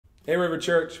Hey River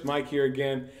Church, Mike here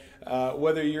again.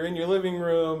 Whether you're in your living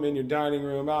room, in your dining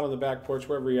room, out on the back porch,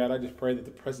 wherever you're at, I just pray that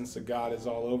the presence of God is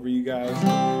all over you guys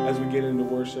as we get into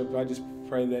worship. I just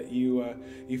pray that you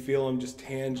feel Him just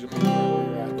tangibly where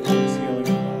you're at, that He's healing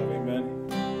and love. Amen.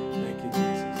 Thank you,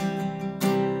 Jesus.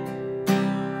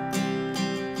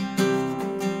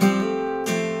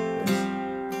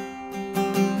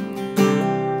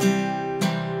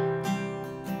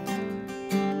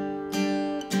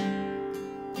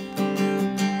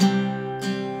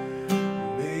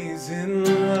 Amazing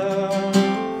love,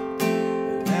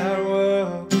 and that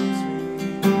welcomes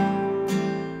me,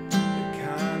 the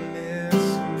kindness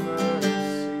and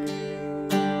mercy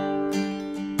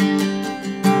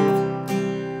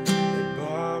they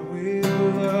bought with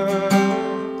love,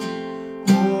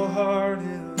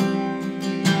 wholeheartedly,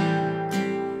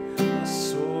 my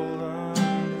soul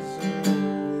undeserving.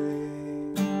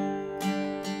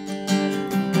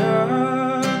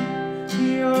 God,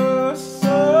 you're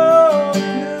so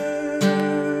good.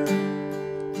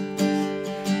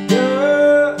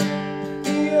 God,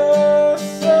 you're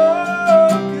so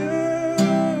good.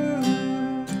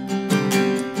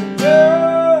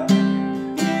 God,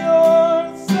 you're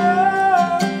so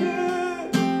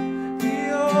good.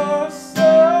 You're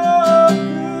so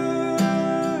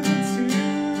good to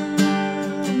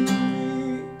me.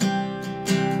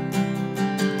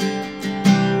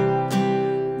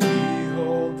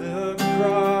 Behold the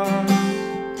cross,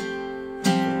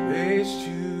 raised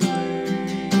to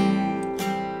age,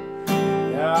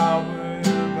 hour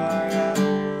by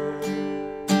hour.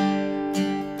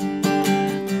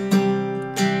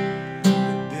 The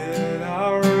dead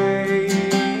are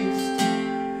raised,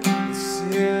 the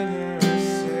sinners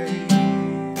saved,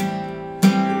 the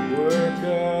work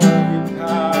of your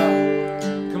power.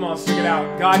 Come on, sing it out.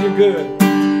 God, you're good.